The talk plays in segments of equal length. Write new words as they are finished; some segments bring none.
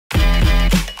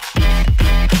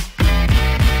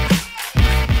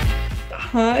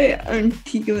Hi, I'm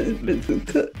Tegan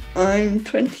Vincent-Cooke. I'm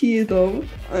 20 years old.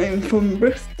 I'm from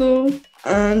Bristol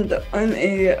and I'm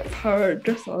a para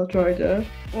dressage rider.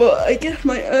 Well, I guess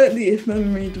my earliest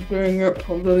memories of growing up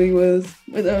probably was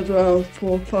when I was around 4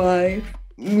 or 5.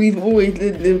 We've always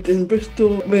lived in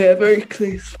Bristol. We're a very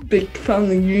close, big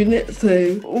family unit,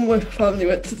 so all my family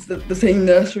went to the same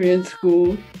nursery and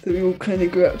school, so we all kind of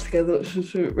grew up together, which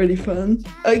was really fun.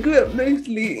 I grew up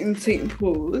mostly in St.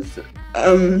 Paul's.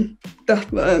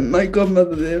 That's where my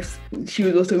godmother lives. She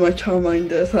was also my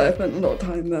childminder, so I spent a lot of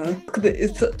time there. Because it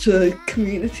is such a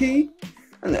community,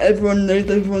 and everyone knows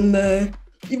everyone there.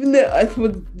 Even though I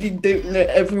probably don't know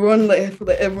everyone, like I feel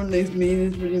like everyone knows me,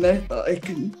 and it's really nice that I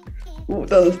can walk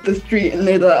down the street and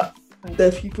know that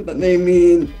there's people that know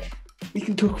me and we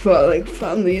can talk about like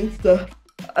family and stuff.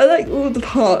 I like all the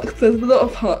parks. There's a lot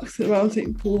of parks around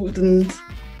St. Paul's and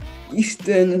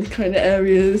Eastern and kind of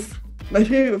areas. My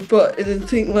favourite spot is in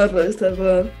St. Leather's.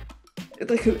 It's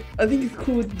like I think it's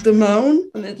called the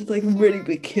Mound, and it's just like a really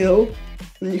big hill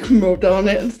and you can roll down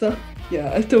it and stuff.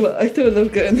 Yeah, I still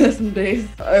love going there some days.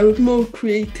 I was more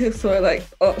creative, so I like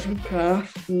arts and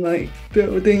crafts and like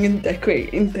building and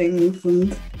decorating things,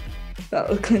 and that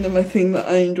was kind of my thing that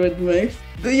I enjoyed the most.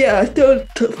 But yeah, I still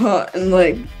took part in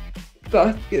like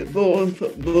basketball and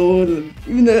football, and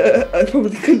even though I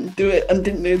probably couldn't do it and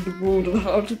didn't know the rules of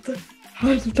how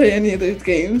to play any of those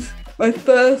games. My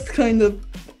first kind of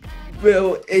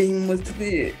real aim was to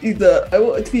be I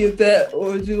wanted to be a vet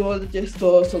or a zoologist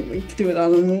or something to do with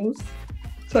animals.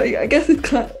 So I guess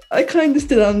I kind of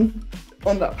still am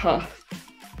on that path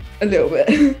a little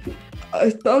bit. I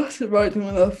started riding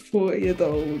when I was 4 years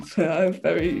old, so I was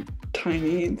very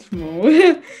tiny and small.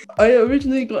 I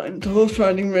originally got into horse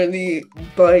riding really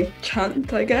by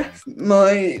chance, I guess.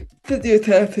 My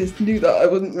physiotherapist knew that I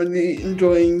wasn't really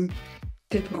enjoying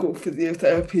typical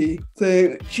physiotherapy,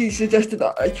 so she suggested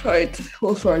that I tried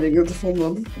horse riding as a form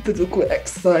of physical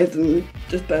exercise and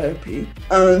just therapy,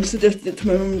 and suggested it to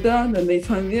my mum and dad, and they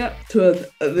signed me up to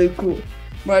a local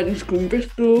riding school in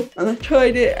Bristol, and I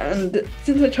tried it, and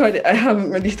since I tried it I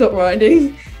haven't really stopped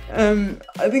riding.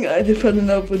 I think I just fell in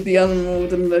love with the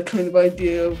animals and the kind of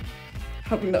idea of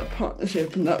having that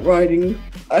partnership and that riding.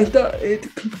 I started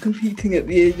competing at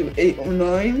the age of 8 or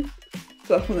 9.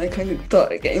 That's when I kind of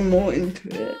started getting more into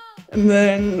it. And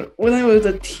then when I was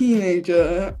a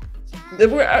teenager, there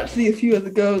were actually a few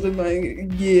other girls in my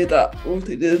year that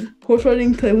also did horse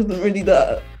riding, so I wasn't really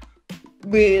that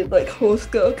weird like horse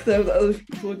girl because there was other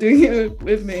people doing it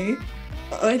with me.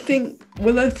 I think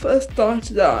when I first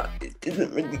started that, it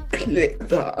didn't really click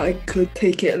that I could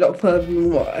take it a lot further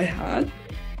than what I had.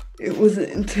 It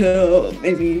wasn't until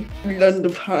maybe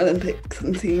London Paralympics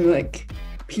and seeing like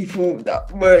people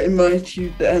that were in my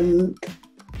shoes and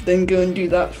then go and do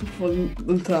that for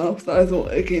themselves. I thought,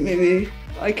 okay, maybe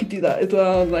I could do that as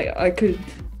well. Like I could,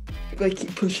 if I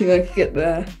keep pushing, I could get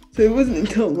there. So it wasn't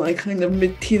until my kind of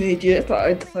mid-teenage years that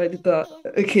I decided that,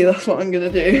 okay, that's what I'm gonna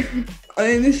do. I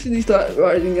initially started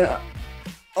riding at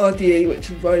RDA,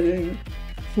 which is riding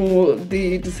for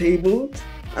the disabled,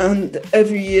 and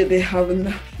every year they have a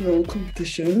national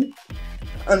competition.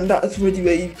 And that's really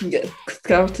where you can get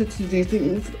scouted to do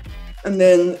things. And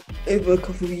then over a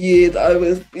couple of years, I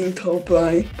was being told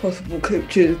by possible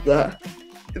coaches that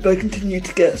if I continue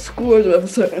to get scores of a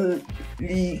certain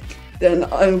league, then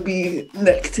I will be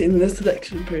next in the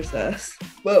selection process.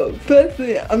 Well,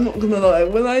 firstly, I'm not gonna lie,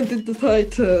 when I did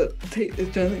decide to take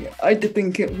this journey, I did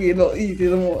think it would be a lot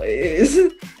easier than what it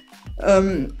is.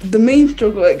 The main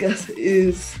struggle, I guess,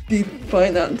 is the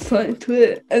finance side to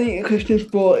it. Any equestrian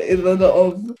sport is a lot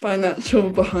of financial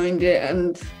behind it,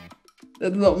 and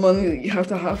there's a lot of money that you have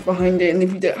to have behind it, and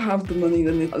if you don't have the money,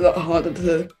 then it's a lot harder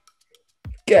to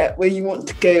get where you want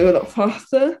to go a lot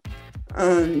faster.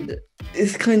 And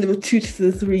it's kind of a 2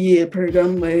 to 3 year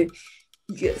program where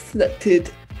you get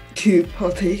selected to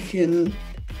partake in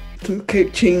some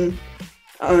coaching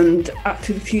and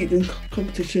activities and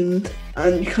competitions,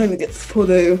 and you kind of get to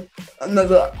follow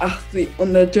another athlete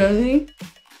on their journey,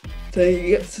 so you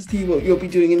get to see what you'll be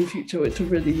doing in the future, which is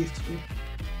really useful.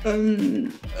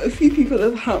 A few people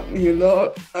have helped me a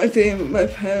lot. I think my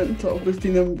parents are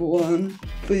obviously number one.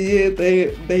 For years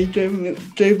they drove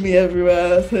me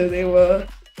everywhere, so they were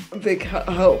a big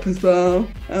help as well.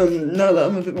 Now that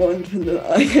I'm a bit more independent,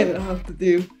 I kind of have to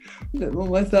do a bit more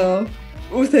myself.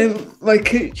 Also, my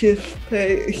coaches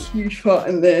play a huge part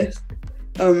in this.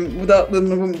 Without them,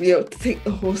 I wouldn't be able to take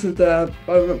the horses there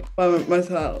by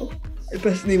myself.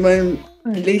 Especially my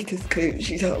latest coach,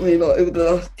 she's helped me a lot over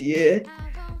the last year,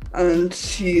 and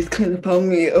she's kind of found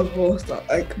me a horse that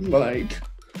I can ride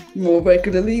more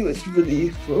regularly, which is really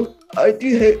useful. I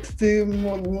do hope to do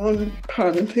more than one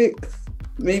Paralympics,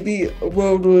 maybe a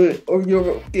World or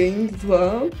Europe Games as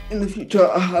well. In the future,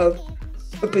 I have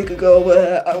a bigger goal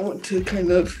where I want to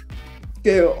kind of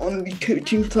go on the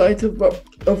coaching side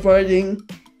of riding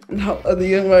and help other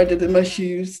young riders in my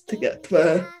shoes to get to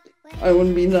where I want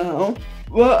to be now.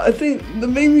 Well, I think the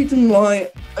main reason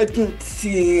why I didn't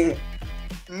see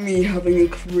me having a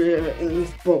career in the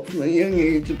sport from a young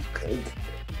age is because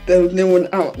there was no one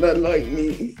out there like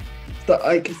me that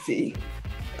I could see.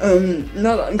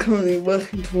 Now that I'm currently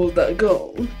working towards that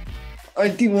goal, I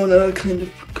do want to kind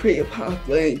of create a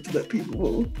pathway to let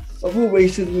people of all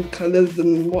races and colours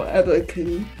and whatever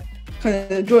can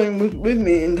kind of join with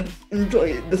me and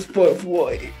enjoy the sport for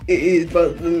what it is,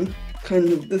 rather than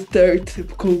kind of the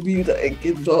stereotypical view that it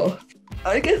gives off.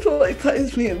 I guess what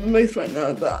excites me the most right now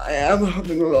is that I am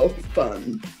having a lot of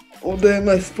fun. Although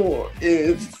my sport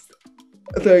is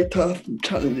a very tough and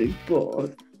challenging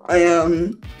sport, I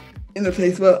am in a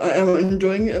place where I am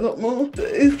enjoying it a lot more.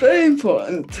 It's very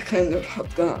important to kind of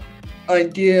have that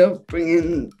idea of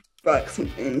bringing back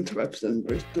something to represent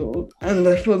Bristol, and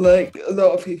I feel like a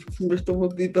lot of people from Bristol will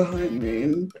be behind me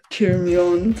and cheering me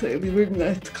on, so it'd be really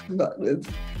nice to come back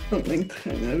with something to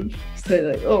kind of say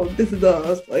like, oh, this is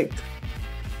ours, like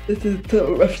this is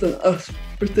to represent us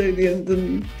Bristolians,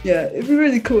 and yeah, it'd be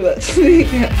really cool actually.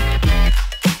 Yeah.